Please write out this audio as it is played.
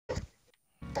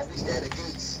Probably scared of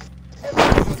geese.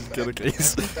 Get a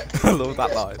geese. I love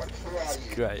that line.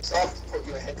 It's great. So I have to put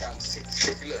your head down to see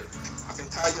if you look. I can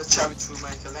tie your cherry true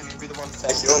maker, let me be the one to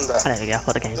take you under. There we go, I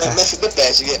put the game Don't back. mess with the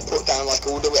bears, you get put down like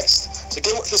all the rest. So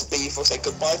give up this beef or say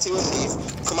goodbye to your thief,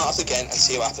 come out again and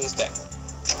see what happens then.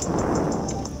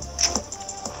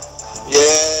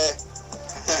 Yeah.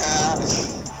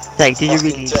 Jake, did you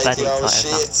really Fucking play the JKO entire time?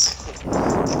 shit.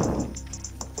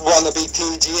 Wanna be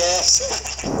TGS.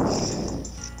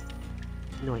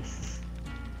 Nice.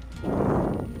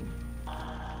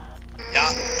 Yeah.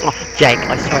 Oh, Jake,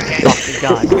 I swear to fucking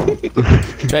God.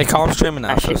 Jake, I'm streaming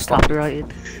now, That so shit's stop.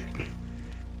 copyrighted.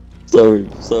 Sorry.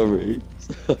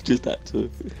 I just had to.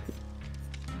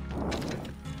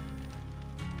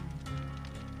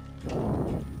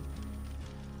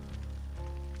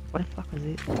 What the fuck was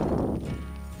it?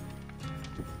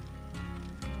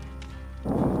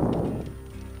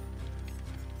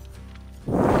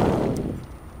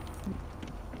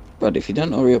 But if you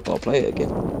don't hurry up, I'll play it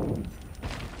again.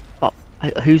 But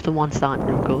who's the one starting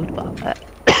to record? But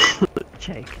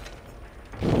Jake.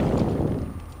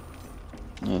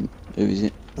 Who is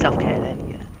it? Self-care there,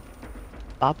 yeah.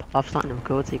 Bob's starting to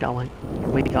record, so you got one.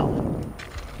 We got one.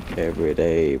 Every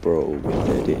day, bro. With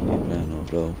the didn't plan or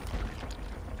flow.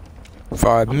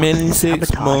 5 million, 6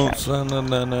 Sabotage. months. No.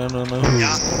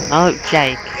 Oh,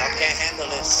 Jake. Y'all can't handle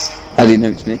this. How do you know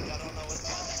it's me?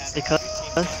 Because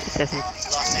it says in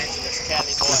Los Angeles, the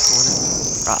California. corner.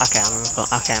 Right,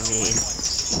 okay, I'm muting.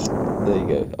 There you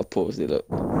go. I paused it up.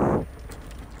 I'll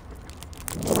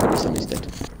put this on instead.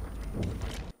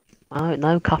 Oh,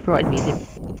 no copyrighted music.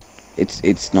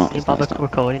 It's not. Me and It's not, Bob it's are not.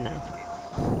 recording now.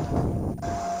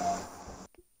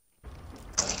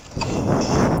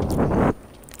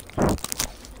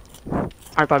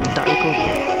 Alright, Bob, you start recording.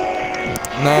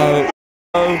 No.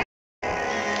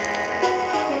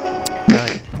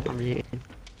 Right, I'm muting.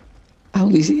 How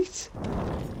is it?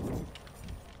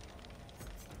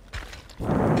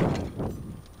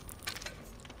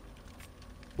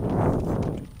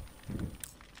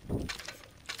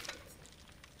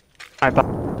 Alright,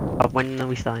 Bob, when are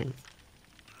we starting?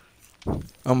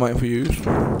 I'm waiting for you.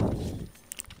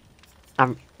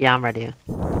 Yeah, I'm ready.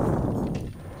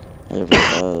 Every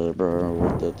day, bro.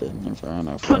 With the didn't plan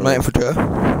or flow. I'm waiting for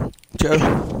Joe.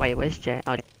 Joe. Wait, where's Jay?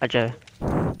 Oh, Joe.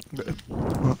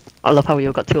 I love how we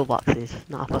all got toolboxes,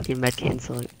 not a fucking medkit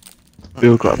inside. We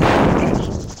all got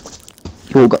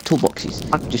You all got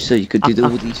toolboxes, just so you could do all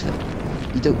these.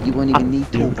 You won't even need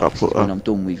Yeah, we gotta toolboxes put, when I'm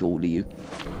done with all of you.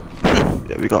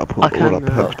 yeah, we gotta put I all our can,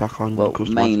 perks back on Well, because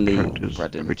mainly characters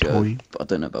Brad every and Joe, time. but I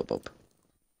don't know about Bob.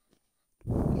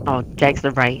 Oh, Jake's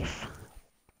the Wraith.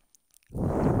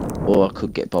 Or I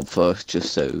could get Bob first,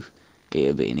 just so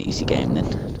it'll be an easy game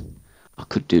then. I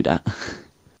could do that.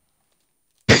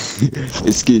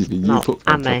 Excuse me, you No, put me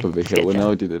on and me. top of a Skip hill and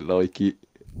Joe. I didn't like it.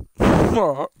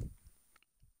 What?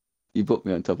 You put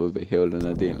me on top of a hill and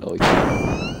I didn't like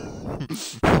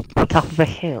it. On top of a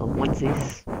hill, what's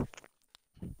this?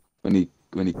 When he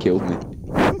killed me.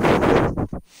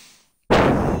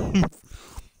 I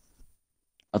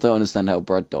don't understand how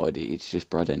Brad died. It's just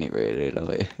Brad, ain't it really?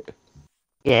 Like,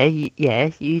 Yeah, you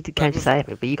came to was- save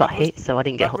me, but you got that was- hit, so I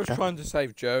didn't get Brad was hooked up. trying to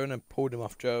save Joe and then pulled him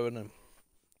off Joe and then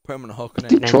put him on a hook and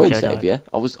did then... Then try Joe to save died. you.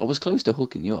 I was close to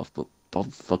hooking you off, but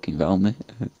Bob fucking found me.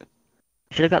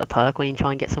 Should have got the perk when you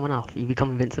try and get someone off. You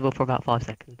become invincible for about 5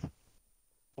 seconds.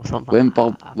 Or something. When like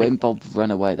that, I When think. Bob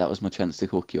ran away, that was my chance to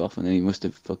hook you off, and then he must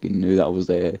have fucking knew that I was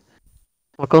there.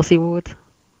 Of course he would.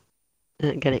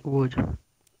 Didn't get it, would. I'm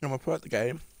gonna put out the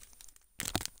game.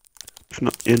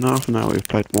 In half an hour we've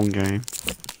played one game.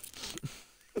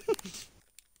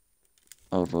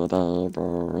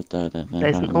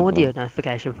 There's an audio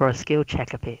notification for a skill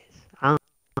check appears. Oh,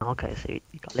 okay, so you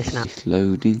got to listen out. This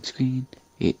loading screen,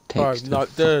 it takes Like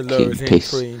the the fucking loading piss.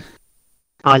 screen.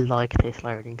 I like this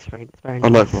loading screen. It's very I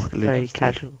nice. like Rocket League Very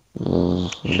instead. casual.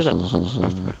 Shut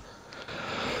up.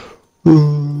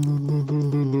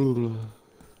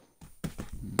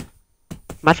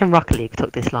 Imagine Rocket League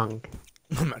took this long.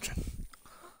 Imagine.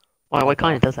 Well, it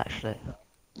kind of does actually.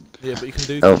 Yeah, but you can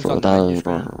do things on the menu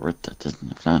screen.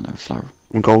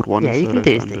 And gold one. Yeah, you so can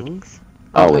do standard. things.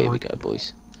 Oh, never here we mind. go,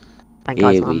 boys. Thank God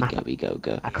Here it's on we map. go, I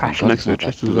Thank crashed. God Next it's not to the that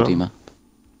chest as bloody well. map.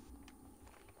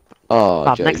 Oh,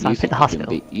 Bob, Joe, next time you fit think the you can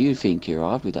hospital. you think you're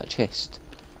hard with that chest?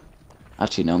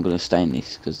 Actually, no, I'm gonna stay in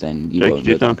this because then you Jake, won't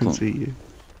you go down. down can see you.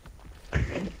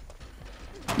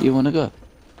 You wanna go?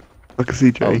 I can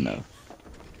see Jake. Oh no.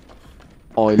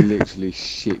 I literally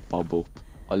shit Bob up.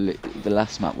 The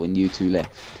last map when you two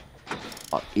left.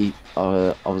 I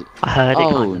was. I heard it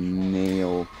Oh kind of.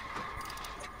 Neil.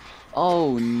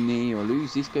 Oh Neil,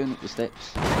 who's this going up the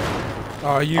steps?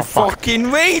 Oh, you Oh, fuck. fucking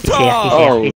He's here,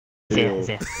 retard! he's here, he's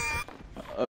here.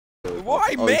 Why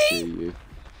I me? see you.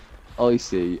 I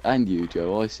see, and you,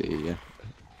 Joe. I see you.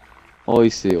 I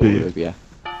see all Yeah. of you.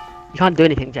 You can't do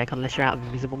anything, Jake, unless you're out of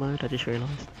invisible mode, I just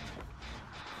realised.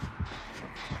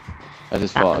 I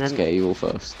just Ah, thought and I'd then- scare you all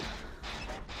first.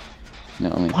 You know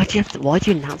what I mean? Why'd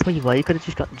you announce where you were? You could have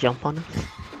just got the jump on us.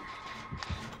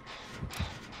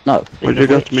 No, Why'd Speaking you of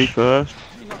go to me which- first?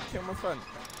 Did you not kill my friend?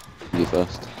 you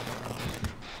first.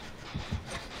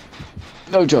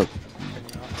 No, Joe. Can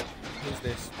you not? Who's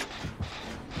this?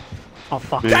 Oh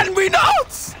fuck. Me. Can we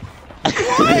not?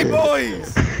 Why,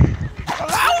 boys?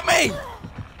 Allow me!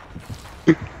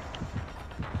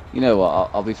 You know what?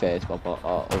 I'll be fair, Bob.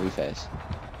 I'll be fair.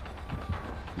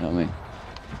 You know what I mean?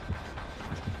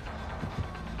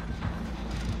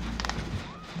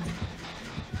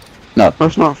 No.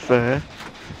 That's not fair.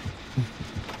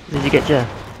 Did you get Joe?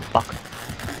 Fuck.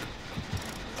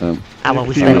 Ah well,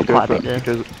 we See, stayed he up quite a bit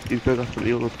goes- there. he goes after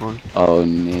me all the time. Oh,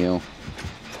 Neil.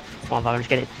 Come on, Byron, just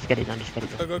get it done, just get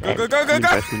it Go, done. go, go, go, go, go, go!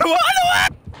 Investment. Run away!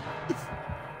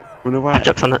 Run away.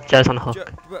 Joe's on the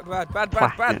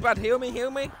hook. Brad, heal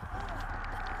me.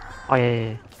 Oh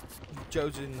yeah.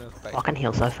 Joe's in the Oh, I basement. can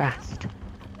heal so fast.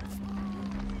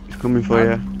 He's coming for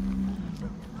you.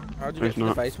 How'd you No, get he's to the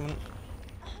not. basement?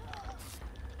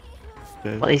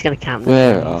 Well, he's gonna camp.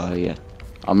 Where are you?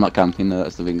 I'm not camping though,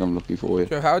 that's the thing I'm looking for.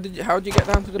 Joe, how'd you get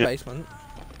down to the Yeah. basement?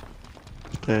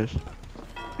 Stairs.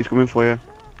 He's coming for you.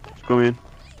 He's coming.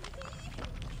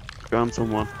 Go on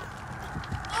someone.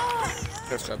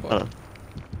 Let's go, boy. Hello.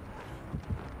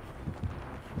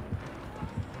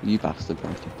 You bastard,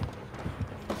 bro.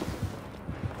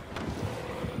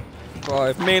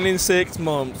 5 million in 6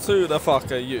 months. Who the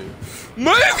fuck are you?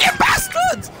 Move, you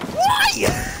bastards!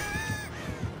 Why?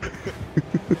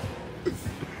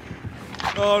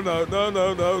 Oh no.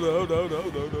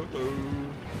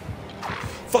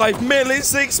 5 million in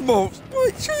 6 months.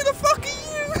 Bitch, who the fuck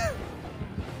are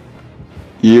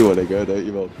You wanna go, don't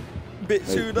you, Bob? you? Bitch,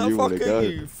 Hey, who the you wanna fuck go? are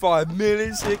you? 5 million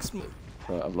in 6 months.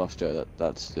 Right, I've lost Joe,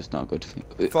 that's just not good for me.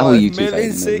 5 Oh, you two million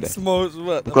in failing 6 months.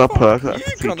 What the I've got a fuck perk are that I you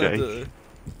can see gonna Jake. do?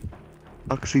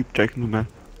 I can see Jake in the map.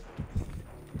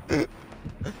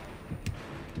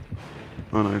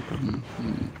 Oh no, he's gone.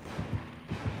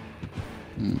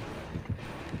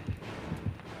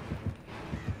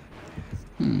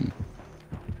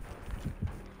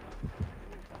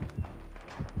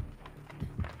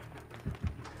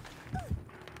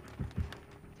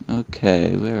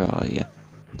 Okay, where are you?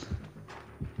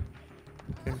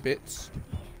 In bits.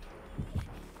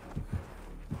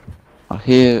 I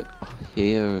hear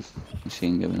a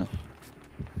machine going off.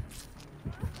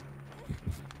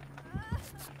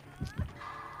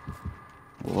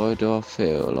 Why do I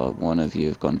feel like one of you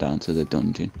have gone down to the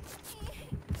dungeon?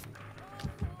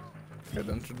 Go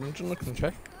down to the dungeon, look and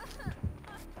check.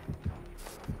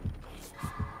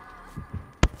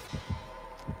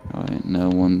 Right, no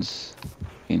one's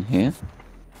in here.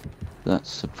 That's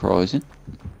surprising.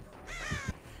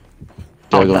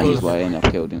 Joe got his way in, I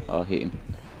killed him. I hit him.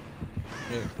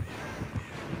 Yeah.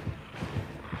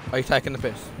 Are you taking the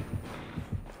piss?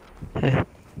 Who?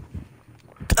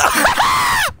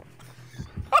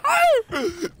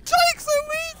 Jake's a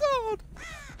retard!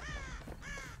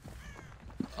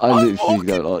 I I'm literally walking-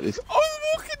 go like this. I was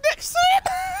walking next to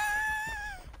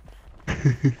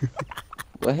it!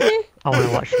 Where? I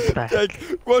wanna watch this back. Jake,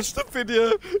 watch the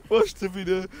video. Watch the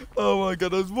video. Oh my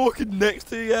god, I was walking next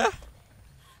to you.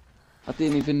 I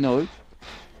didn't even know.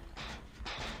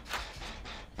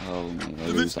 Oh my god.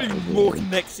 Literally walking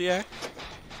next to you.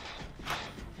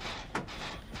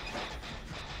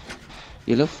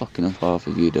 You love fucking up half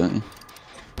of you, don't you?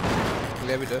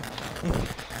 Yeah, we do.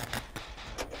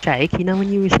 Jake, you know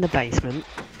when you was in the basement?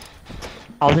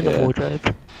 I was in the Yeah.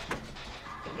 wardrobe.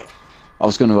 I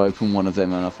was going to open one of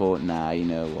them and I thought, nah, you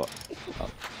know what?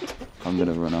 I'm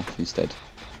going to run off instead.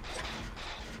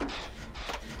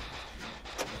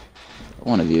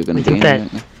 One of you are going We to be took in, that.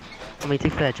 aren't you? I mean, to be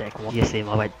fair, Jake, you see him,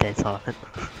 I went dead silent.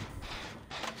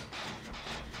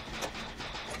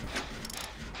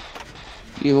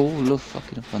 You all love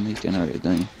fucking up on these generators,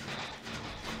 don't you?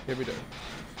 Yeah, we do.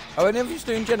 Oh, any of you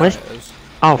doing generators?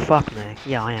 Oh, fuck me.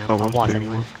 Yeah, I am. Oh, I I'm was doing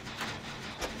anyway. one.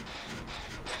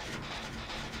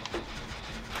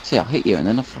 See, I hit you and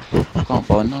then I can't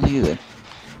find none of you then.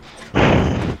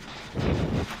 Oh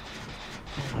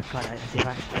my god, as if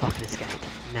I fucking escaped.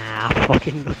 Nah,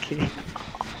 fucking lucky.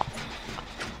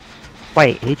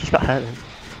 Wait, who just got hurt then?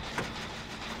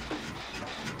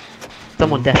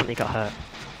 Someone definitely got hurt.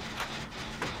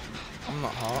 I'm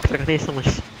not hot. I can hear someone.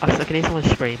 I can hear someone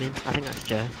screaming. I think that's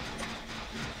Joe.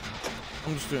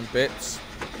 I'm just doing bits.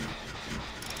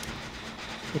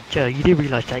 Hey, Joe, you do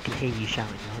realise Jake can hear you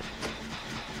shouting, right?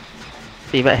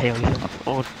 So you better hear yourself.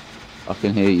 Or I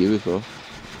can hear you as well.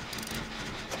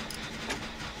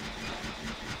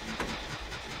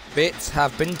 Bits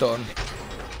have been done.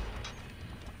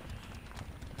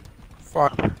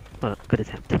 Fine. well, good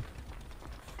attempt.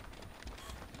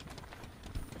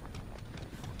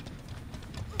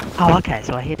 Oh, okay.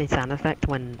 So I hear the sound effect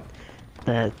when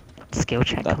the skill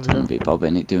check That's comes gonna up. be Bob,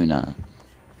 ain't it, doing that?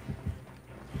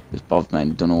 Because Bob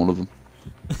man done all of them.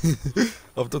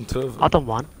 I've done 2 of them. I've done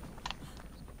one.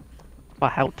 Well,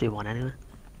 I helped do one anyway.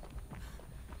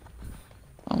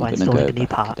 I'm By gonna installing go a new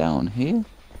back part. down here.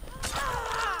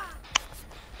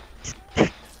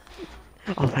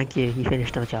 Oh, thank you. You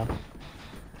finished the job.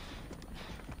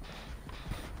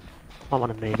 I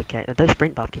want to move. Okay. Those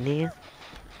sprint Bob, can you hear?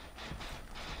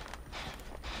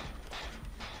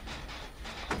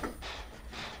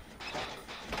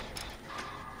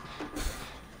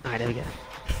 Alright, there we go.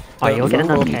 Oh, you'll get a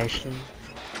no. notification.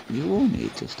 You all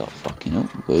need to stop fucking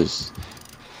up because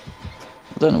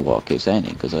I don't know what I keep saying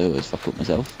it because I always fuck up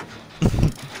myself.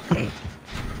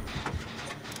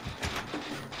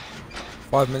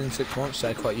 5 million 6 months,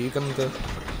 Jake. What are you gonna do?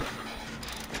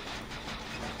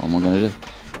 What am I gonna do?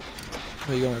 What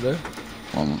are you gonna do?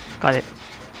 Got it.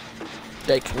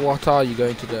 Jake, what are you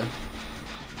going to do?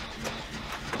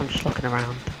 I'm just looking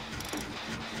around.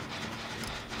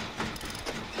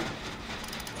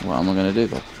 What am I gonna do,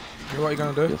 Bob? What are you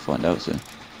gonna do? You'll find out soon.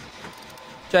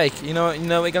 Jake, you know what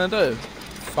you're gonna do?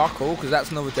 Fuck all, because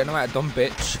that's another generator done,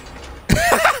 bitch.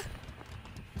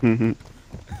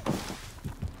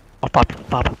 Oh,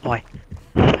 Bob, boy.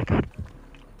 Oh my god.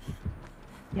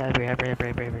 Yeah,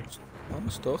 every. I'm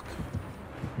stuck.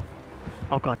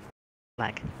 Oh god.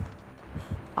 Lag.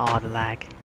 Oh, the lag.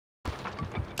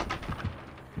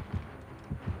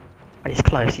 But he's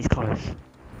close.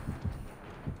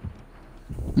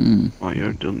 Oh,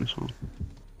 you're done this one.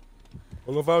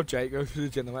 I love how Jake goes through the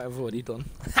generator I've already done.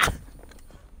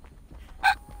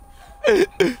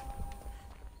 Might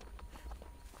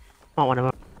want to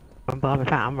run Bob. In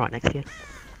fact, I'm right next to you.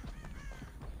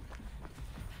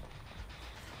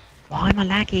 Why am I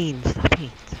lagging? Stop it.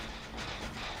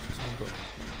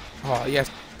 Oh,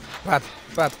 yes. Bad.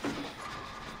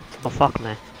 Oh, fuck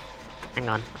me. Hang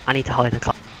on. I need to hide in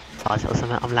the closet or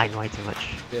something. I'm lagging way too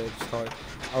much. Yeah, just hide.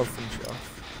 I'll finish it off.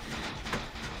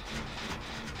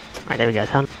 Right, there we go.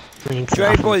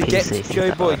 Joe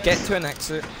boy, get to an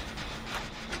exit.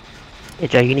 Yeah,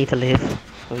 Joe, you need to live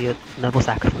for your noble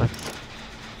sacrifice.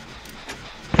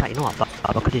 In fact, you know what, Bob,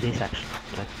 I could do this actually.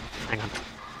 So, hang on.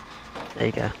 There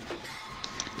you go.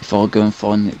 If I go and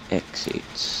find the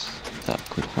exits, that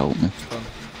could help me.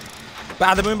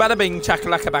 Bada boom, bada bing,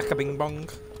 chakalaka baka bing bong.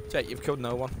 Jake, you've killed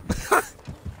no one.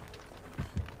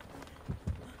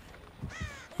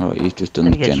 Alright, you've just done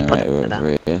the Let me get you put generator it over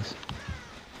here, yes?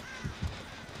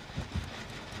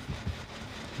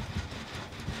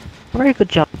 Very good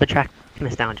job of tracking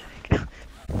us down, Jake.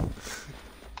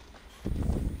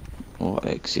 What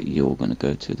exit you're gonna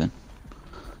go to then?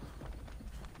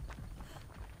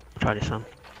 Try this one.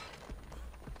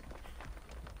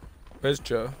 Where's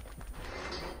Joe?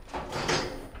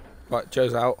 Right,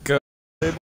 Joe's out. Go.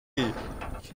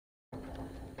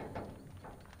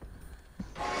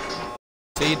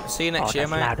 See you next year,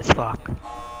 that's mate. loud as fuck.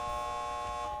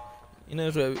 You know,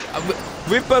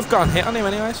 we've both got a hit on him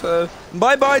anyway, so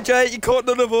bye, Jake. You caught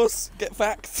none of us. Get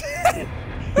fact.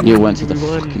 You went to the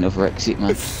fucking other exit,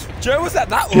 man. Joe was at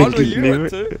that one where you went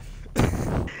to.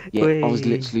 Yeah, I was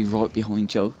Whee. literally right behind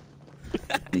Joe.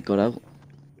 And he got out.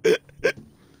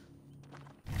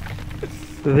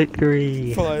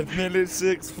 Victory! 5 million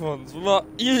 6 months. What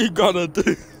you gonna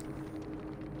do?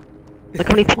 Look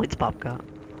how many points Bob got.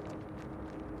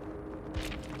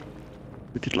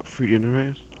 We did like 3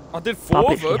 generators. I did Bob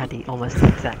 4 of literally them. had the almost the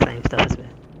exact same stuff as me.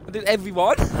 I did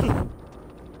everyone.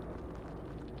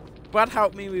 Brad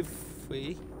helped me with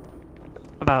 3.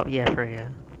 About, yeah, 3, yeah.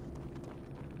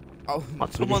 Oh,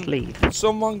 What, so we just leave?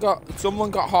 someone got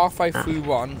halfway Ah. through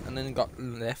one and then got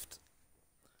left.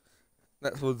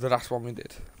 That was the last one we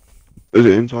did. Is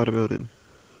it inside a building?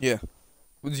 Yeah.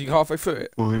 Was you halfway through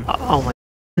it? Fine. Oh my...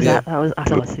 Yeah. That was... I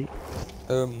thought I see.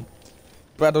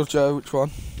 Brad or Joe, which one?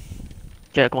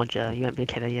 Joe, come on, Joe. You haven't been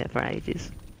killer yet for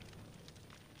ages.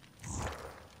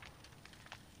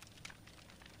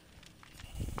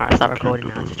 Alright, start recording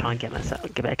now. Just try and get myself a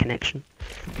better connection.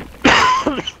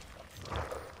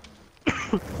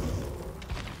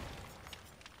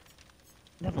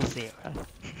 Level 0.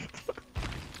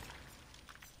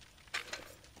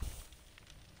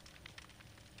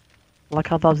 Like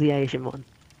how Bob's the Asian one.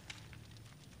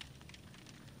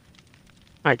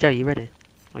 Alright, Joe, you ready?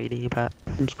 What you doing about?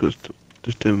 It's just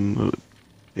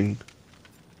thing.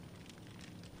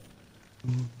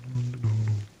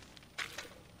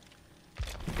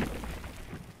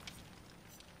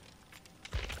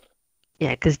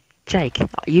 Yeah, because Jake,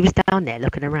 you was down there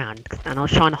looking around, and I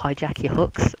was trying to hijack your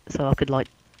hooks so I could like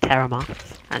tear them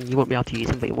off, and you wouldn't be able to use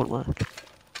them, but it wouldn't work.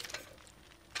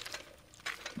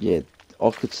 Yeah,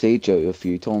 I could see Joe a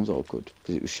few times. I could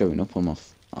because it was showing up on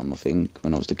my thing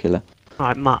when I was the killer.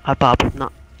 Alright, Bob,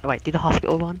 not. Wait, do the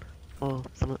hospital one or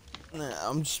something? Nah,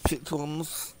 I'm just picked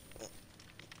ones.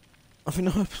 I think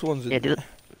the hospital one's in Yeah, there.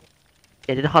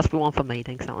 do the hospital one for me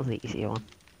then, because that one's the easier one.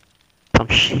 Some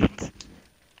shit.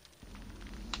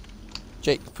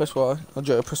 Jake, press Y. Oh,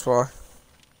 Joe, press Y.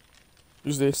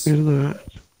 Who's this? Who's that?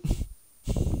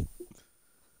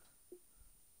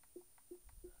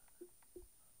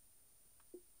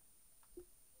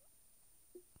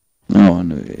 No, I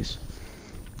know it is.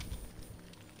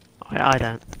 I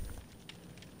don't.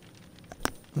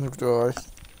 Neither do I.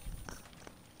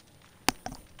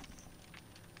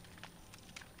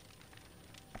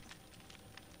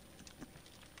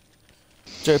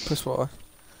 Joe, press Y.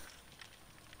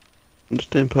 I'm just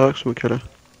doing perks from a killer.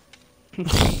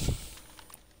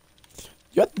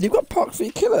 You got parked for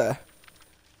your killer?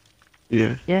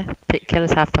 Yeah. Yeah, pick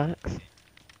killers have perks.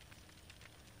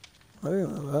 I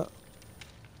didn't know that.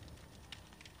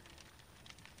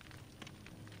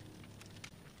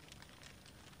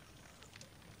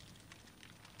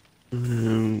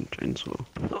 Chainsaw.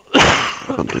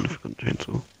 I can't do anything on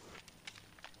chainsaw.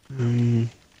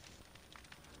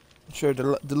 Sure,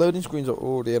 the loading screens are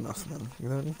already enough, man. You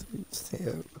don't need to stay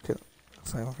here looking at the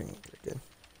same thing again.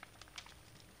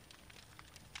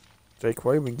 Jake,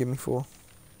 why you been giving me for?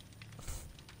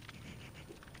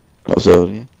 That's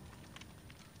earlier.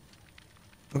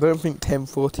 I don't think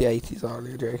 10:48 is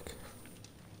earlier, Jake.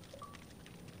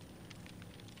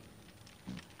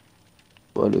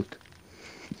 Well, look,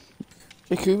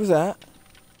 Jake, who was that?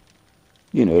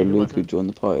 you know, It Luke who wasn't. joined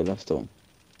the party last time,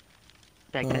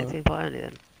 Jake, don't think about it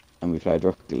then. and we played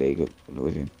Rocket League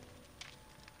with him.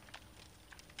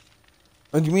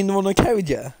 Oh, do you mean the one I carried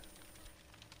you?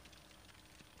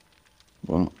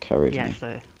 Well, not carried Yeah, me.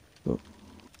 so. But-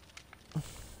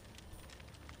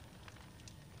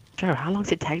 Joe, how long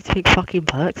does it take to pick fucking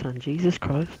perks, man? Jesus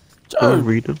Christ. I'll Joe!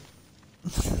 read them.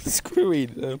 Screw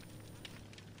it.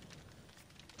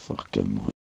 Fucking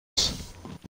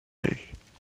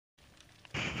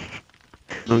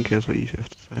No one cares what you have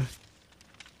to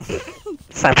say.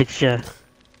 Savage Joe.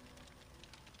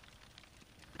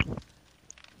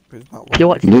 Who's that If you're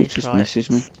one? watching Luke this, just right? messaged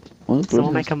me. What the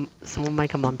Someone bloody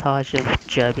make a montage of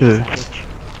Joe being Yeah. savage.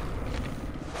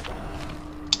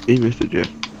 He missed it, yeah.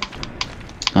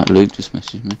 That Luke just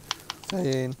messaged me.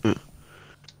 Saying, What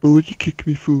would you kick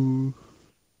me for?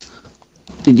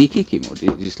 Did you kick him or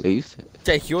did you just leave?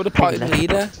 Jake, you're the party left.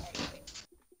 leader.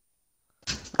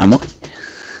 Am I?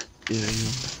 Yeah.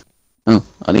 Oh,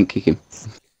 I didn't kick him.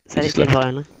 Said Just it's left.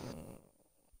 violent.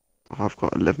 I've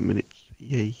got 11 minutes.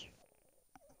 Yay.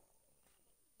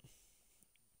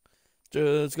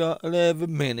 Just got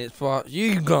 11 minutes. What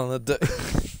you gonna do?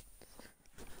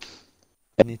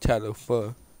 Any tell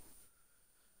for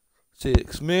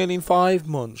 6 million 5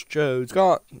 months. Joe's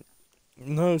got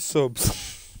no subs.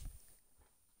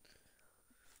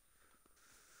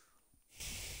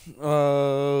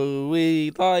 Oh,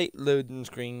 we like loading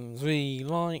screens. We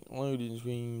like loading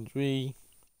screens. We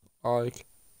like.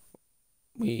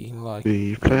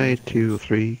 We've played 2 or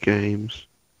 3 games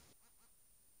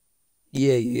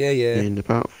Yeah. in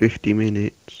about 50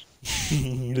 minutes.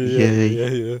 yeah.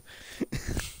 Yeah,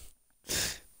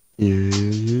 yeah.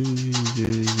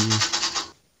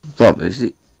 Bob, is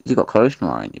it? You got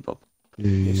charisma, ain't you, Bob?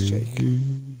 Yes, Jake.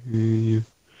 Yeah.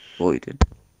 Boy, you did.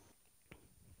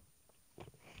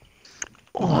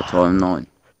 What time? 9.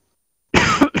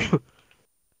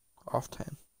 Half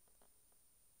 10.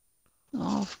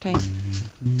 Half 10.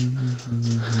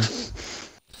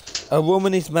 A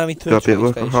woman is married to Got a to be at train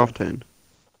work at station.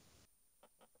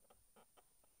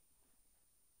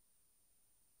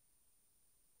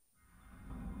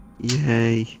 10:30.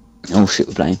 Yay. Oh shit,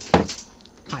 we're playing.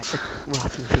 Right, the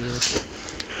rotting field.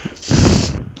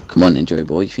 Come on then, Joey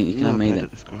boy. You think you can Yeah, have me I've then? played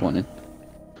it this Come on then.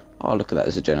 Oh, look at that.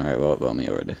 There's a generator right by me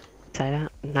already. Say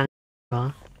that.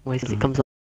 No. Wait till it Mm. comes up.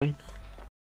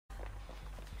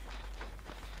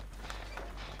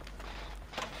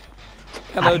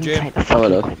 Hello, I can Jim. take the Oh, fucking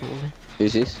hello. equipment with me.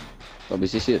 Who's this? Bob,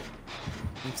 is this you?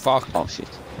 Fuck. Oh shit.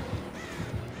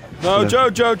 No, Hello.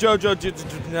 Joe.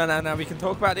 No. We can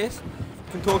talk about this.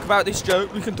 We can talk about this, Joe.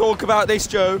 We can talk about this,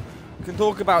 Joe. We can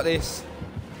talk about this.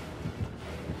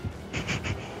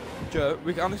 Joe,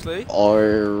 we can, honestly.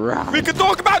 Alright. We can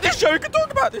talk about this, Joe. We can talk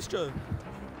about this, Joe.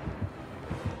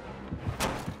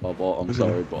 Bob, I'm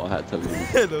sorry, but I had to leave.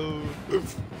 Hello.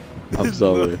 I'm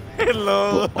sorry.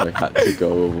 Hello. But I had to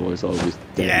go, otherwise I was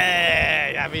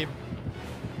dead. Yeah, I mean.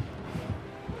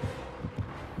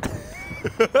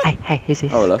 Hey, who's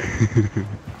this? Oh, hello.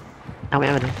 Oh,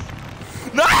 wait, this.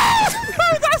 No!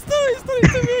 That's it's doing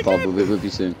to me Bob, again. we'll be with you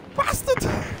soon. Bastard.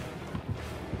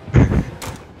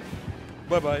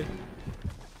 Bye bye.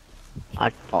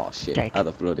 Oh shit, Jake. how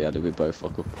the bloody hell did we both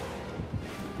fuck up?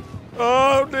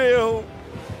 Oh, Neil.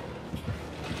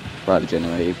 Right, the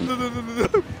generator even.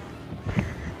 No.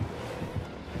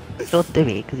 Don't do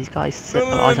it, because these guys No, set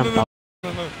no, eyes no, on no, Bob.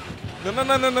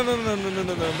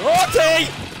 No. Artie!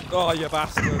 Oh, you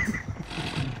bastard.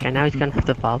 Okay, now he's going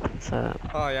after Bob, so...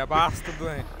 Oh, you bastard,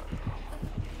 mate.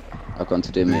 I've gone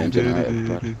to do my own generator,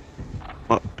 Brad.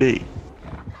 What, B?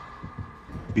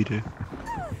 B do.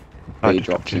 He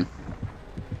dropped him.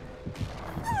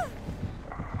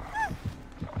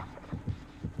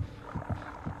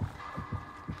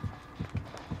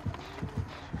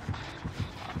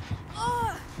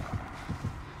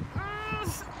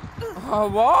 Oh,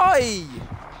 why?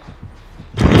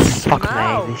 Fuck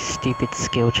Now. me, these stupid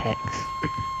skill checks.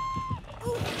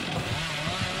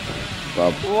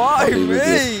 Bob, Why I'll be with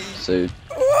me? you soon.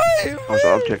 Why I was me?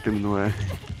 object in the way.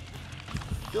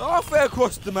 You're halfway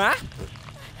across the map.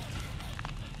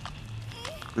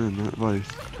 And that was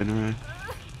generator.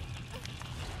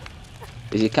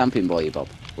 Is he camping by you, Bob?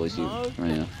 Or is he No.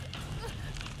 running off?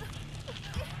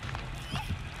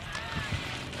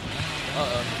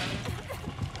 Uh-oh.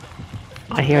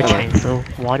 I hear a Hello.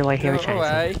 chainsaw. Why do I hear a Go chainsaw?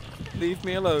 away. Leave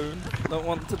me alone. Don't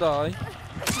want to die.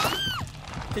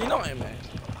 Can you not hear me?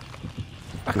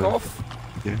 Back Yeah. off.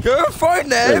 Yeah. Go and find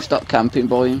Joe, them. stop camping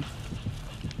by him.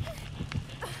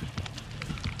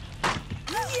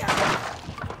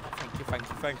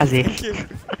 Thank As you. if. Thank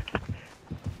you.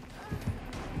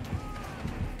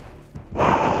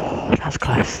 That's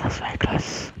close, that's very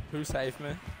close. Who saved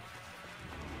me?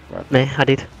 Me, I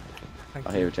did. Thank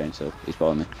I you. hear a chainsaw. He's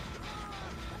by me.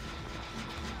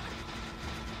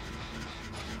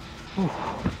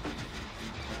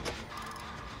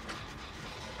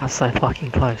 That's so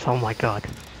fucking close, oh my god.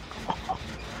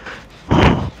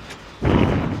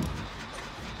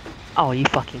 Oh, are you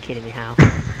fucking kidding me, how?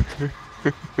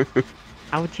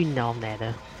 How would you know I'm there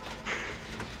though?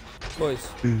 Boys,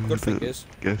 good fingers.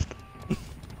 Guessed.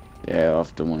 Yeah,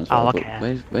 I've done one as Oh, well. okay.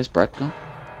 But where's Brad gone?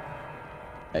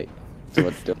 Hey, so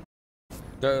what do?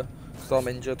 Go. So I'm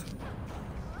injured.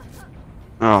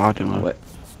 Oh, I don't know. Wait,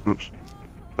 Oops.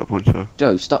 That point so.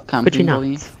 Joe, stop Could you camping by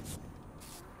him. not?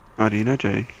 How do you know,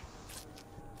 Jake?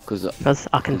 Because Because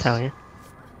I can tell you.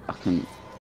 I can.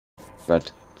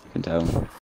 Brad can tell.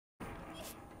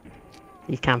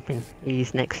 He's camping.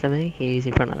 He's next to me. He's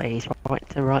in front of me. He's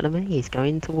right of me. He's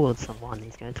going towards someone.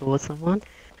 He's going towards someone.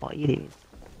 What are you doing?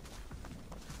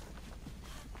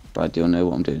 Brad, you'll know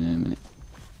what I'm doing in a minute.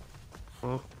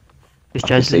 This I can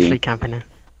Joe's see literally him. camping now.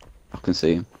 I can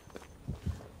see him.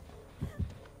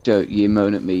 Joe, you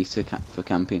moan at me for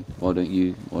camping. Why don't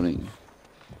you?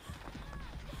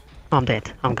 I'm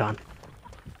dead. I'm gone.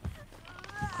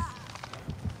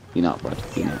 You're not, Brad.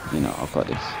 You're not. I've got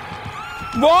this.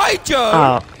 Why, Joe?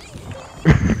 Oh,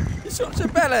 You're such a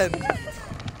bellend.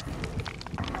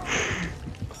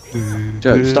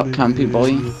 Joe, stop camping by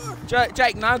him.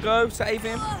 Jake, now go. Save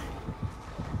him.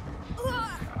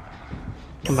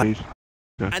 come back.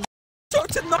 Please. Talk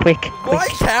to not. Quick, Why,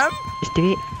 quick. Cam? Just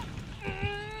do it.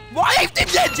 Why left him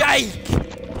there, Jake?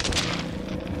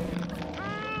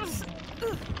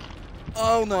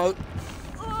 Oh no.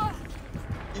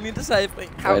 You need to save me.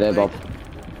 Help Right there, me. Bob.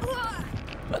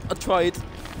 I tried.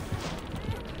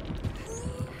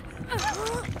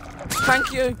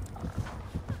 Thank you.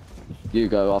 You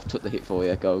go. I've took the hit for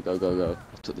you. Go.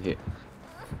 I've took the hit.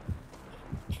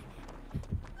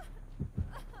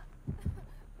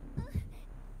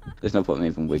 There's no point in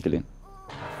even wiggling.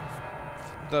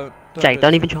 Don't Jake, do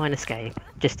don't it. even try and escape.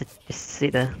 Just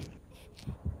sit there.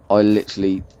 I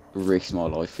literally risked my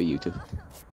life for you to.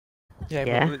 Yeah,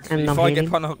 Yeah, but literally, and if I'm I get healing.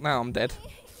 put on a hook now, I'm dead.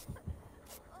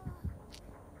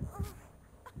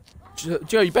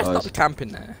 Joe, you better not Guys. be camping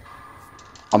there.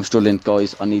 I'm struggling,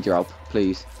 guys. I need your help,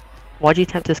 please. Why'd you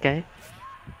attempt to escape?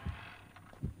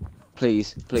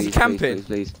 Please. camping?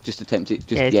 Please. Just attempt it.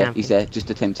 Just Yeah, he's yeah, camping. he's there. Just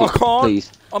attempt I it. can't.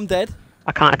 Please. I'm dead.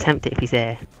 I can't attempt it if he's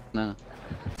there. No.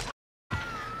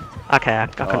 Okay, I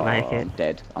couldn't make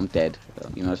it. I'm dead.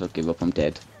 You might as well give up. I'm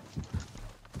dead.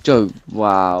 Joe,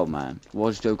 wow, man.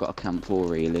 What's Joe got a camp for,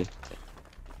 really?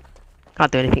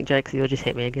 Can't do anything, Jake, so you'll just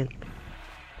hit me again.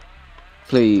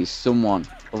 Please, someone.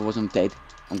 Otherwise I'm dead.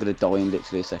 I'm gonna die in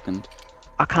literally a second.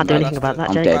 I can't do anything about that,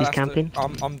 I'm Jake. dead. He's camping.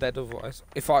 I'm dead otherwise.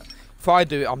 If I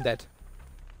do it, I'm dead.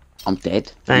 I'm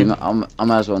dead. Same. I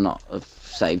might as well not have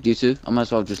saved you two. I might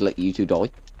as well just let you two die.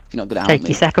 You're not gonna help Jake,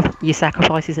 me. your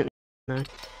sacrifice isn't. No,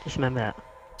 just remember that.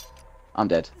 I'm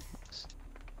dead.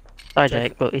 Sorry,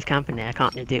 Jake, but he's camping there. I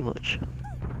can't do much.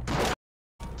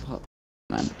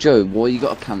 Man, Joe, what you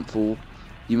got a camp for?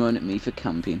 You moan at me for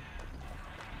camping.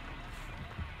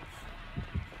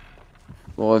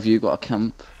 Why have you got a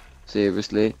camp?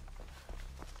 Seriously?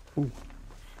 Ooh.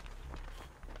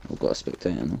 I've got a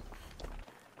spectator now.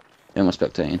 Yeah, I'm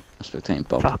spectating. I'm spectating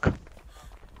Bob. Fuck.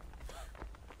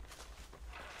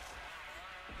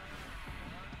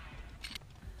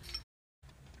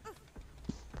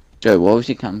 Joe, what was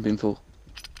you camping for?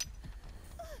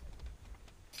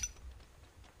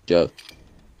 Joe,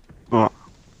 What?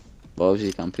 why was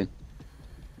you camping?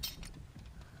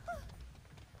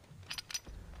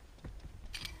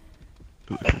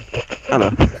 Hello.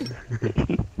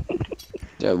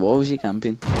 Joe, why was you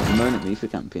camping? You moan at me for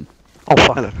camping. Oh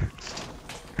fuck. Hello.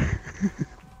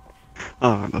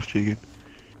 Oh, I lost you again.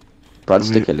 Brad I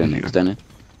mean, Sticker there you next, go. don't it?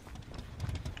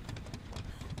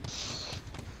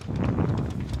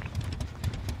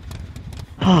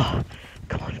 Oh,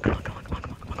 come on, come on, come on, come on,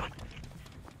 come on, come on.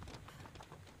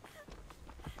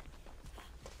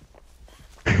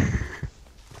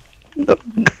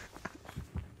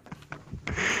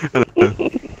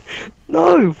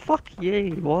 No, fuck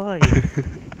you. Why?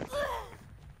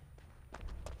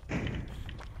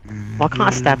 Why can't I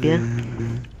stab you?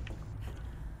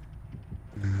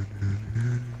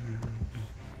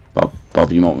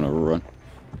 Bob, you might want to run.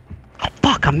 Oh,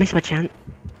 fuck! I missed my chance.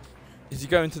 Is he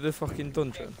going to the fucking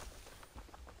dungeon?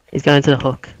 He's going to the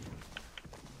hook.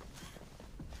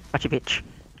 Watch your bitch.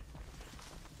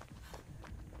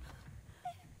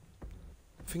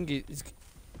 I think he's.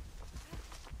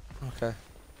 Okay.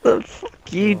 Oh,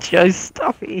 fuck you, Joe.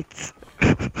 Stop it.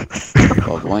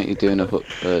 Bob, why aren't you doing a hook?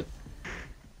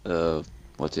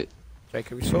 What's it?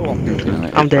 Jacob, you saw what I'm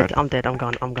doing. I'm dead. I'm dead. I'm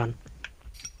gone. I'm gone.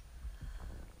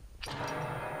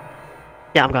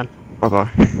 Yeah, I'm gone. Bye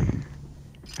bye.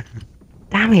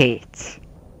 Damn it.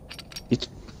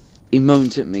 He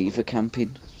moans at me for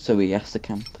camping, so he has to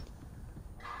camp.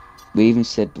 We even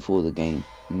said before the game,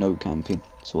 no camping.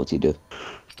 So what's he do?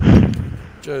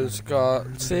 Joe's got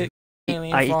 6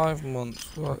 in I- 5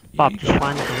 months. What? Bob, You just got-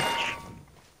 find the hatch.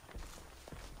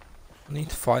 I need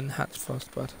to find the hatch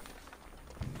first, bud.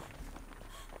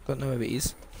 Don't know where it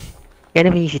is. You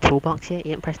never use your toolbox yet?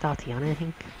 You haven't pressed RT on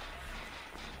anything?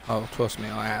 Oh, trust me,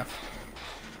 I have.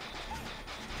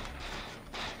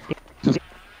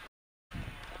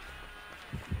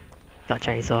 Got a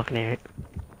chainsaw, I can hear it.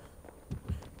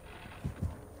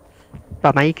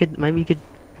 Bob, maybe you could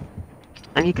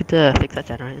fix that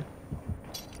generator.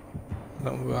 I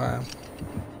don't know where I am.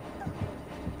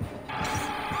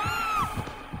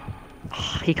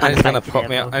 He And can't he's gonna fix it put there,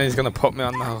 me on, bro. and he's gonna put me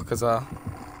on the hook as well.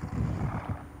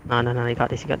 No, you got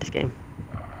this game.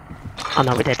 Oh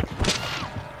no, we're dead.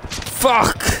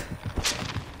 Fuck!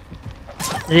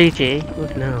 GG,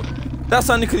 look now. That's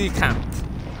only because you camped.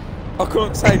 I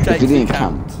couldn't say Jake He didn't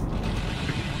camped.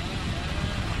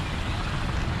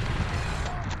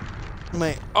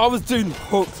 Mate, I was doing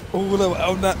hooks all the way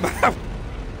on that map.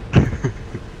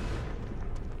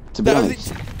 To be That was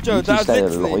honest, Joe, you two that was stayed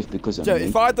literally. alive because of Joe, me.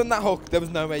 if I had done that hook, there was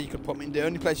no way you could put me in. The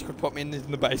only place you could put me in is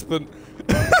in the basement.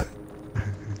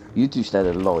 You two stayed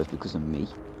alive because of me.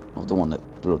 Not the one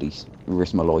that bloody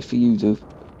risked my life for you two.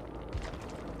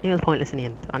 It was pointless in the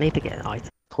end. I need to get an item.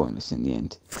 Pointless in the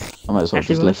end. I might as well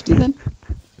Actually, just well- left you then.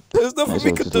 There's Might nothing as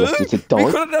we well could just do. left you to We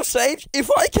die. couldn't have saved. If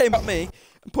I came at me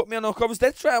and put me on hook, I was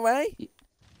dead straight away.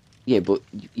 Yeah, but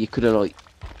you could have like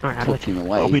Alright, how do I took him I'll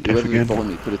away. be deaf Whoever was again. behind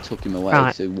me could have took him away,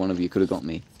 Alright. so one of you could have got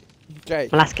me. Okay.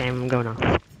 My last game, I'm going off.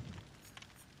 What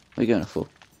are you going for?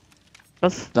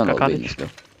 Buzz, Don't got like being college. this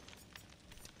guy.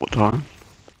 What time?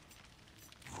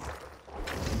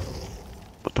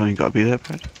 What time you gotta be there,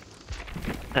 Brad?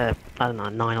 I don't know,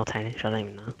 9 or 10ish, I don't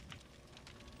even know.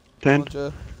 10?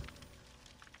 Joe,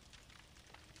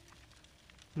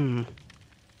 Hmm,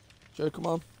 Joe, come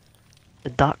on. the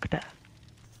doctor.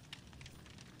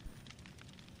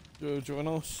 Joe, join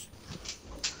us.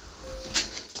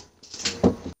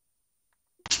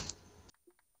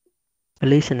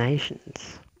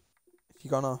 Hallucinations. He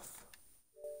gone off.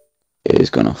 Yeah, he's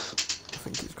gone off. I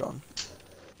think he's gone.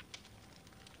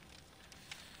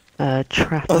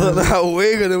 Trap. I don't know how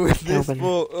we're gonna win this, Melbourne.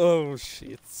 but oh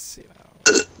shit, you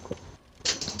know.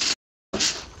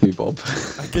 Who, Bob?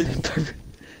 I get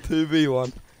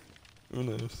 2v1. Who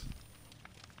knows?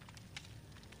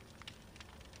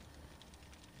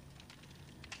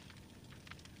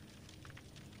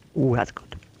 Ooh, that's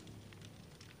good.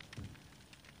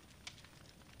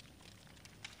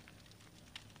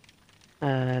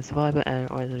 Survivor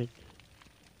or is it?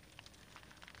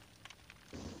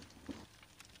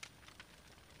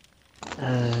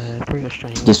 Pretty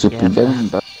strange. This would Yeah, be very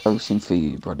embarrassing for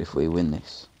you, Brad, if we win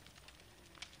this.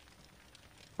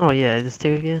 Oh yeah, there's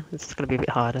two of you. It's gonna be a bit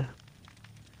harder.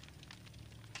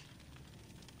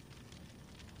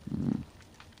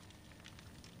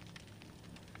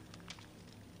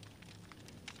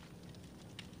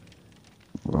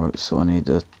 Right, so I need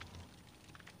a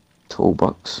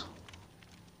toolbox,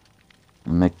 a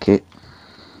med kit.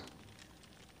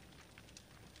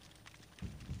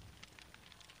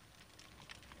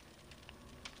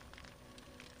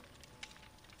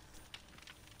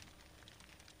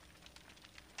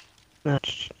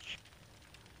 That's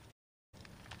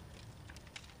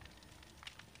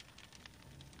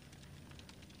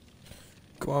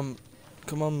Come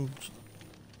on,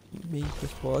 me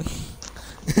press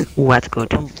Y. ooh, that's good.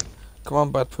 Come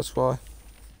on, Brad, press Y. Alright,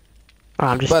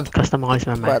 I'm just Brad, customising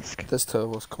my Brad, mask. there's two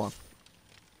of us, come on.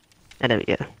 Yeah, there we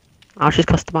go. I'll just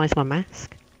customise my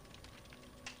mask.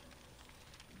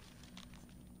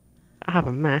 I have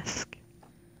a mask.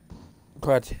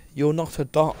 Brad, you're not a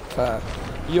doctor.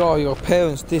 You're your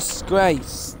parents'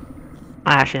 disgrace.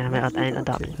 I actually am. I ain't a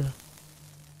doctor.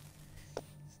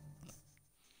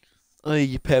 Oh,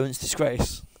 your parents'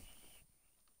 disgrace.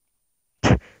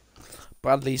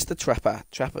 Bradley's the trapper,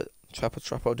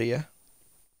 dear.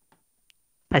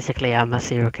 Basically, I'm a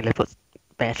serial killer, puts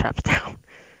bear traps down.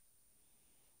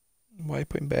 Why are you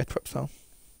putting bear traps down?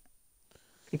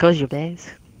 Because you're bears.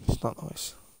 It's not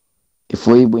nice. If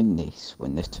we win this,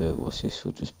 when there's two of us, this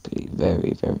will just be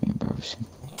very, very embarrassing.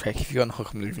 Jake, if you're on the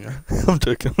hook, I'm leaving you. I'm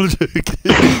joking.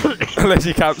 Unless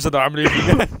you camp, so no, I'm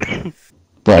leaving you.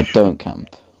 Brad, don't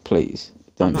camp, please.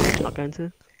 I'm Don't. not going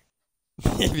to.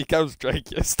 If he comes,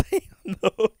 Drake, you stay on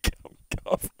the hook.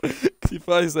 Because if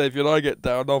I say, if you like get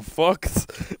down, I'm fucked.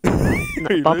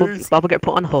 No, Bob will get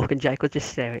put on a hook and Jake will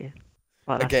just stare at you.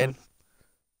 Like Again.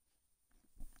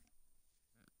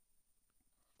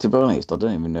 To be honest, I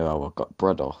don't even know how I got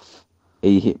Brad off.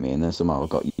 He hit me and then somehow I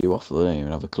got you off. I don't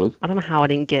even have a clue. I don't know how I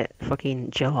didn't get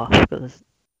fucking Joe off, because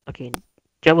fucking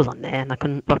Joe was on there and I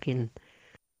couldn't fucking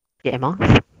get him off.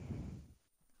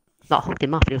 Not hooked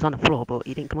him off, he was on the floor, but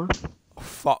he didn't come off.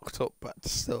 Fucked up, but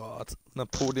still hard. And I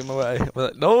pulled him away. I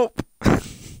was like, nope.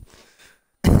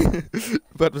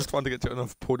 Brad was trying to get Joe and I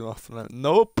pulled him off. And I went,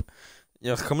 nope.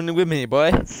 You're coming with me, boy.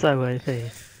 That's so OP.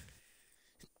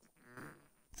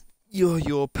 You're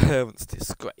your parents'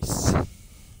 disgrace.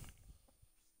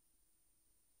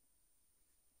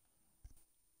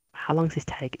 How long does this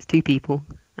take? It's two people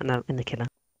and the killer.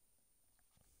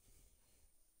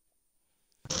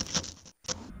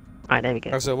 Alright, there we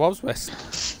go. So Rob's West.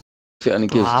 If it only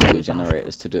gives Ah, two fuck.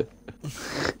 generators to do.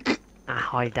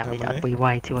 High damage, How many? that'd be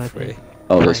way too OP. 3.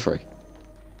 Oh, there's three.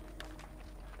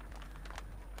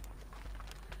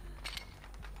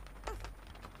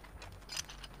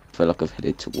 I feel like I've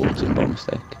headed towards him by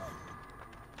mistake.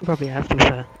 You probably have to be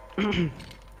fair. I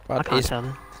Brad can't is, tell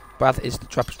them. Brad is the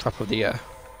trapper's trap of the year.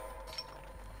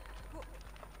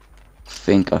 I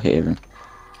think I hear him.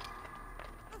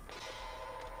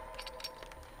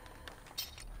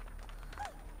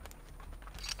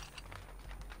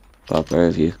 Bob, where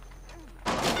have you?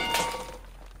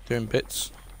 Doing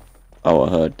bits. Oh, I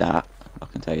heard that. I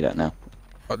can tell you that now.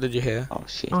 What did you hear? Oh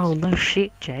shit. Oh no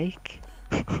shit, Jake.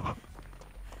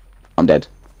 I'm dead.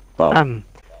 Bob,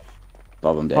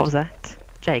 What I'm dead. was that?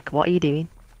 Jake, what are you doing?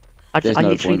 I There's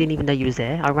literally no point. didn't even know you was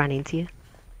there. I ran into you.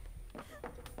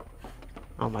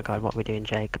 Oh my god, what are we doing,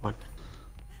 Jake? Come on.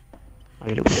 Oh,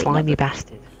 you little Yeah, slimy nothing.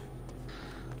 bastard.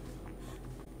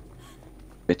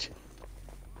 Bitch.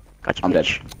 Gotcha, I'm dead.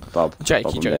 bitch. Bob. Jake,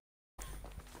 Bob, you I'm joke. dead.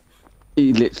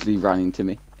 He literally ran into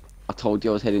me. I told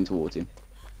you I was heading towards him.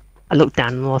 I looked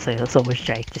down and also I saw was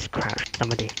Jake just crouched on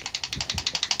my dick.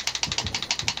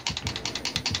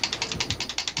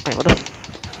 Wait, what the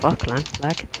fuck, man?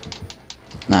 Lag?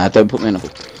 Nah, don't put me in a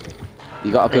hook.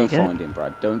 You gotta go There and you go. find him,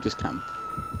 Brad. Don't just camp.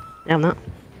 Yeah, I'm not.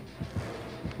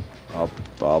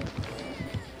 Bob.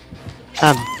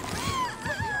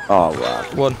 Oh wow.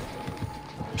 1.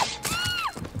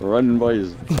 Run,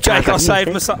 boys. Jake, I I saved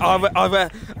need myself.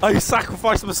 I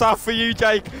sacrificed myself for you,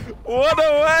 Jake. What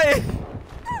a way!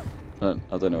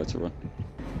 I don't know where to run.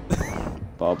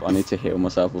 Bob, I need to heal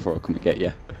myself before I come and get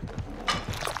you.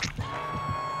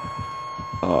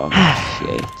 Oh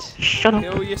shit. Shut up.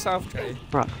 Heal yourself, Jake.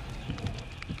 Right.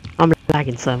 I'm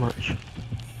lagging so much.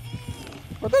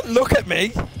 Well, don't look at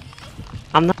me.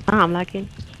 I'm not. I'm lagging.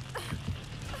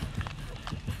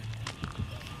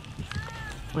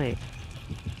 Wait.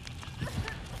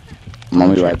 I'm on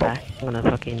my way, Check Bob. back. I'm gonna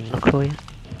fucking look for you.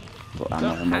 But I'm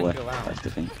not on my way. That's the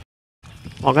thing.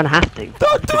 Well, I'm gonna have to.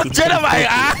 Don't do it, generator!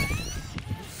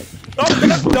 I'm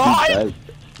gonna die!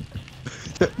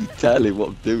 Tell him what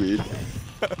I'm doing.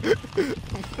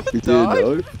 You do Die?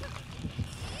 know?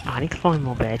 I need to find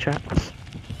more bear traps.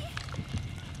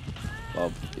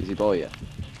 Bob, is he by you?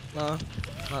 No, not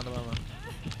at the moment.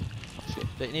 Oh shit.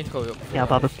 But you need to call me up. before Yeah,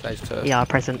 Bob. Stage 2. Yeah,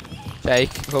 present.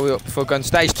 Jake, call me up before going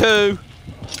stage 2!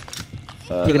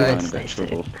 You're gonna go Relax. to stage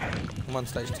 2. I'm on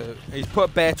stage 2. He's put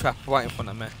a bear trap right in front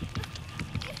of me.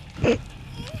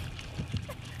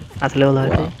 That's a little Wow.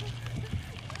 over.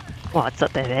 What? It's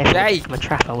up there, there. Jake, I'm a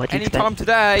trapper. What do you Anytime expect?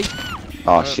 today!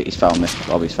 Oh shit, he's found me.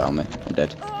 Bobby's found me. I'm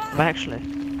dead. Well, actually.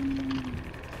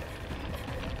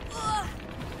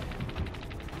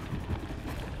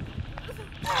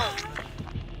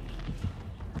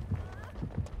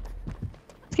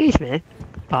 Excuse me,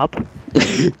 Bob.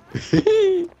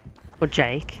 Or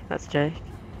Jake. That's Jake.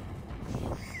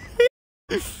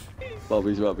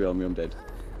 Bobby's right behind me. I'm dead.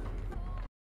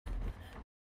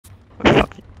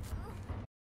 Fuck.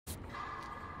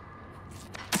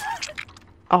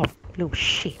 Oh, little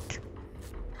shit.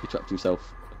 He trapped himself.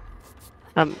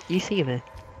 You see me?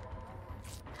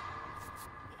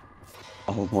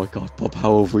 Oh my god, Bob,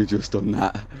 how have we just done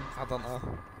that? I don't know.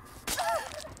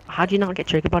 How do you not get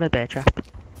triggered by the bear trap?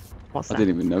 What's I that?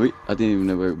 didn't even know it. I didn't even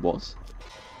know where it was.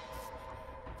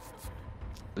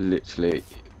 Literally,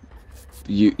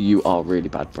 you are really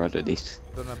bad, Brad, at this.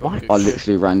 Don't know about What? you. I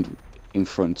literally ran in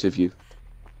front of you.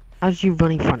 How did you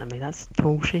run in front of me? That's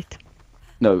bullshit.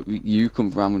 No, you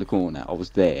come round the corner. I was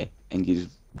there, and you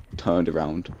just turned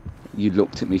around. You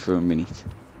looked at me for a minute.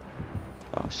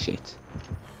 Oh shit.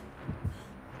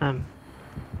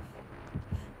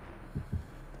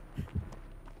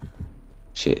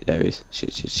 Shit, there is.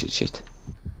 Shit.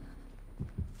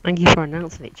 Thank you for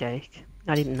announcing it, Jake.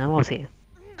 I didn't know I was here.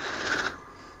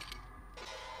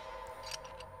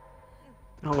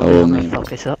 I'm Oh, gonna man. fuck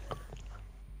this up.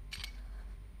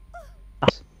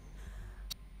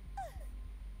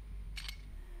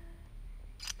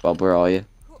 Bob, where are you?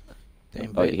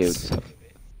 Damn Oh, you healed bits. yourself.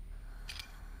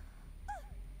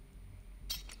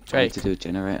 I need Jake, to do a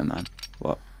generator, man.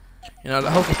 What? you know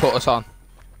the hook he put us on?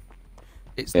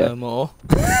 It's Yeah. no more.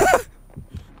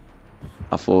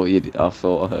 I thought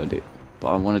I heard it, but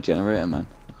I want a generator, man.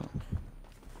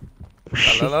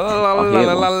 Shit. I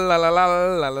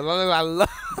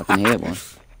can hear one.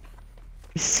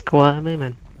 Squirmy,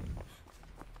 man.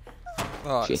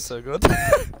 Oh, Shit. it's so good.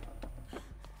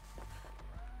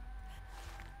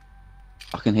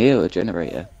 I can hear a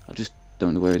generator. I just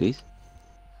don't know where it is.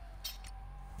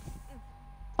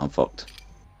 I'm fucked.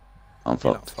 I'm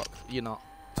You're not fucked. fucked. You're not.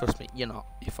 Trust me, you're not.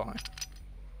 You're fine.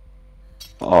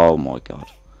 Oh my god.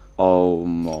 Oh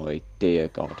my dear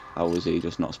god. How was he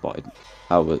just not spotted?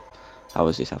 How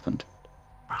has this happened?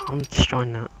 I'm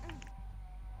destroying that.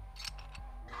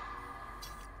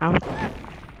 How?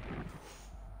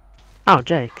 Oh,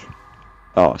 Jake.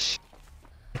 Oh sh.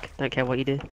 Don't care what you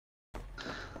do.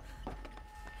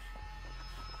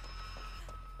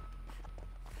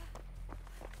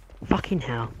 Fucking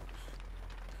hell.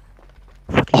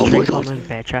 Fucking Oh my trick God. on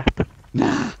bear trap.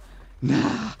 Nah.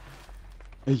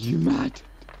 Are you mad?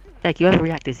 Jake, you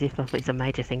overreact as if it's a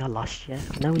major thing I lost, yeah?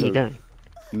 I know where you're No. going.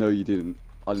 No, you didn't.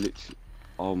 I literally.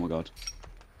 Oh my god.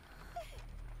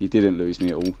 You didn't lose me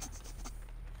at all.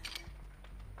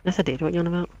 Yes, I did. What you on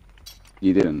about?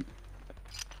 You didn't.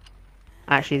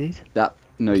 I actually did. That.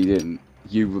 No, you didn't.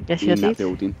 You were Yes, in I that did.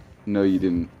 building. No, you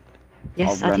didn't.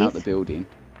 Yes, I I ran out did. the building.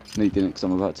 No, you didn't, because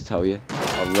I'm about to tell you.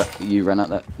 You ran out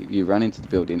that. You ran into the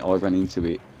building. I ran into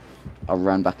it. I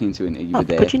ran back into it, and you Oh, were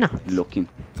there could you not? looking.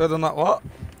 So done that what?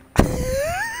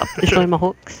 Destroying my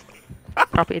hooks.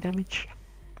 Property damage.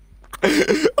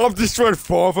 I've destroyed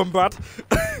 4 of them, Brad.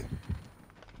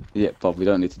 Yeah, Bob. We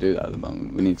don't need to do that at the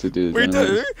moment. We need to do. The We do.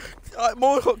 generators.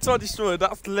 More hooks are destroyed.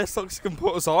 That's less hooks you can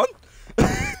put us on.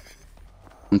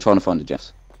 I'm trying to find the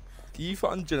Jess. You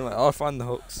find the generator. I'll find the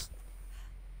hooks.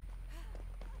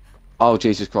 Oh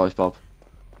Jesus Christ, Bob.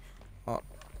 What?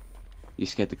 You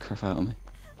scared the crap out of me.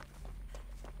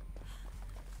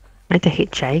 I had to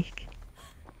hit Jake.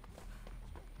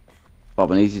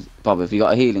 Bob, I need you. Bob, have you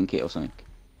got a healing kit or something?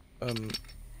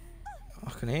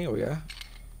 I can hear you. Yeah.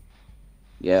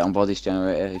 Yeah, I'm by this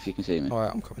generator. If you can see me. All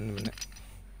right, I'm coming in a minute.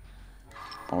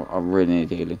 I really need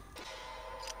healing.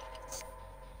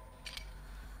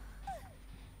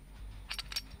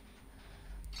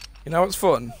 You know what's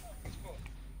fun?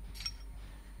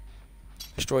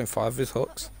 Destroying 5 of his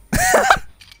hooks.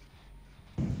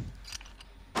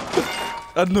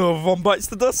 Another one bites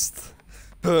the dust.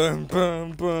 Boom,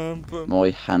 boom, boom, boom.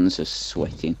 My hands are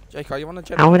sweating. Jake, are you on a How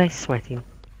generator? are they sweating?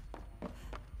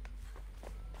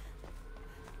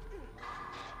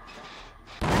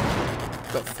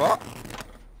 The fuck?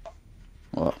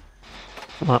 What?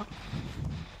 What?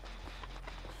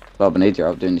 Bob, I need your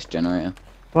help doing this generator.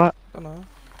 What? I don't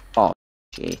know.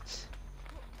 Shit.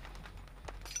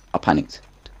 I panicked.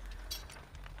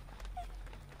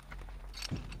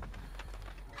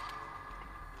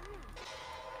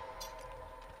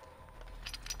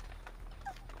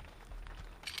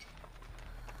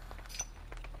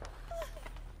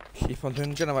 Keep on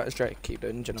doing generators, Jake. Keep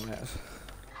doing generators.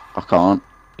 I can't.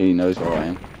 He knows where I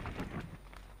am.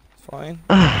 It's fine.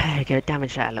 There you go,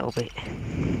 damage that a little bit.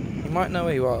 You might know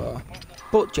where you are.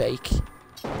 But Jake.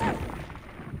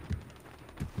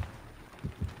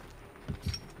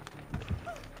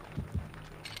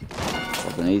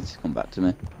 Bob, I need to come back to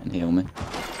me and heal me.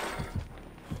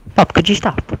 Bob, could you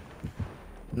stop?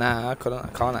 Nah, I couldn't. I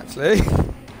can't actually.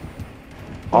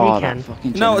 Oh, that can.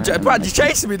 fucking No, generator Brad, makes you're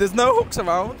chasing me. There's no hooks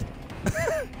around.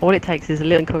 All it takes is a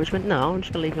little encouragement. No, I'm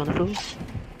just gonna leave you on the floor.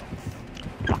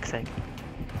 Fuck's sake.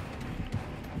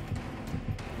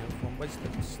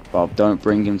 Bob, don't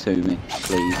bring him to me,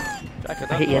 please. I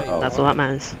hit you, that's all that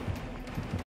matters.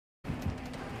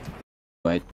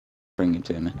 Wait, bring him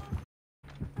to me.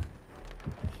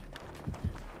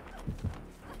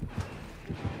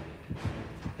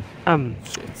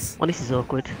 Shit. Well, this is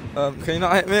awkward. Can you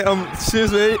not hit me?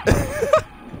 Excuse me.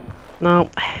 No,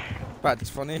 Brad, it's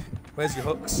funny. Where's your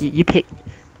hooks? you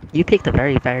picked a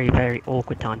very, very, very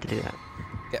awkward time to do that.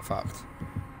 Get fucked.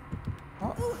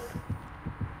 What?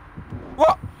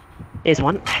 What? Here's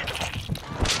one.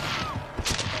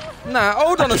 Nah,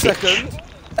 hold on a second.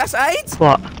 That's 8.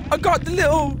 What? I got the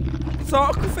little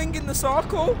circle thing in the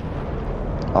circle.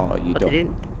 Oh, you But they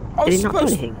don't. didn't. I They was did not do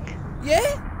supposed. anything.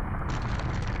 Yeah.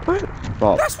 What?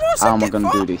 Bob, That's what I said, how am I get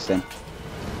gonna do fucked. this then?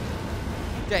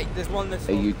 Jake, there's one less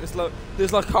Are hook. you-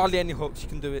 There's like hardly any hooks. You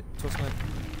can do it. Trust me.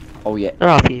 Oh yeah, There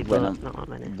are a few, When but I'm- not that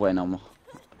many. when I'm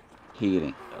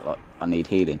healing, like I need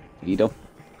healing. You don't?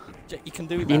 Jake, you can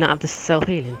do it. Do you not have the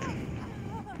self-healing?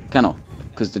 Can I?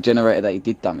 Because the generator that he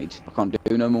did damage, I can't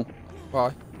do no more.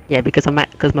 Why? Yeah, because my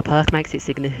perk makes it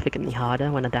significantly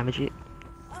harder when I damage it.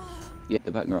 Yeah,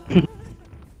 the back right.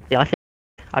 Yeah,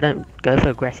 I don't go for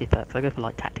aggressive perks. I go for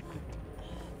like tactical.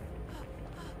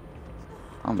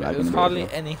 I'm lagging There's a bit. hardly as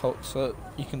well. any hooks, so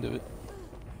you can do it.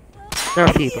 There are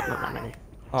a few, but not that many.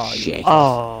 Oh, Shit.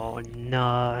 Oh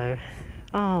no.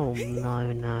 Oh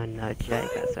no, no, no, Jake,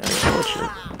 that's very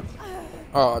unfortunate.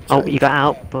 Oh, Jake. Oh, you got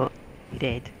out, but you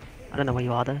did. I don't know where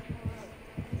you are though.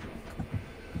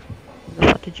 Where the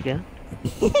fuck did you go?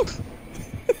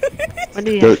 When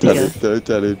did you actually go? Don't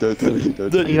tell him, don't tell him,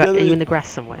 don't tell him. Are you in the grass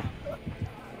somewhere?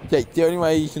 Jake, the only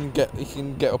way you can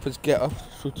get up is get up,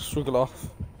 struggle off.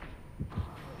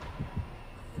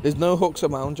 There's no hooks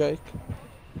around, Jake.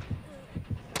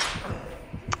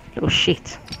 Little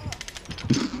shit.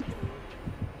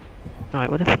 Right,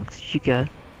 where the fuck did you go?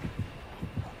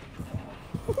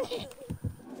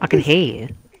 I can hear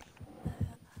you.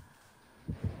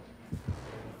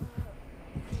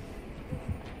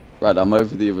 Brad, I'm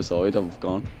over the other side, I've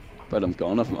gone. Brad, I'm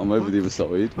gone, I'm over the other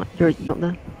side. Right, you're not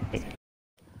there.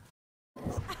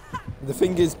 The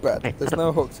thing is, Brad, Wait, there's I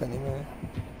no hooks anywhere.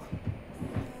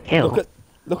 Hill.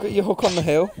 Look at your hook on the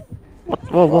hill. What?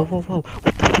 Whoa, whoa, whoa, whoa.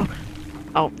 What the fuck?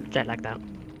 Oh, jet lagged out.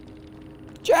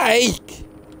 Jake!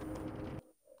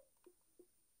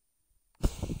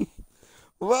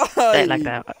 Why? Jet lagged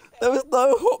out. There was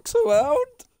no hooks around.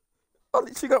 I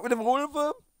literally got rid of all of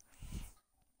them.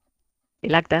 He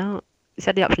lagged out. He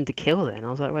had the option to kill then.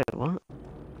 I was like, wait, what?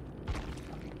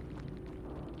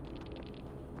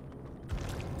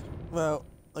 Well,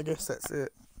 I guess that's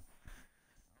it.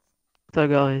 So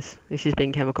guys, this has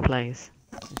been Chemical Plays.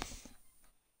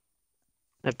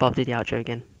 Bob did the outro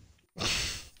again.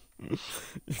 It's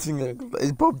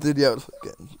Bob did the outro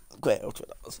again. Great outro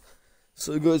that was.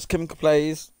 So guys, Chemical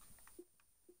Plays.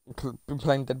 Been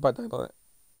playing Dead by Daylight.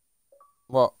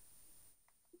 What?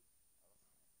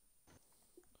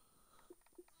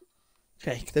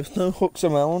 Jake, there's no hooks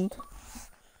around.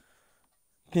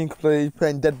 Chemical Plays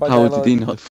playing Dead by How Daylight. did he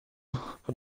not?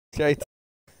 Jake,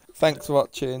 thanks for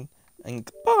watching and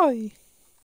goodbye.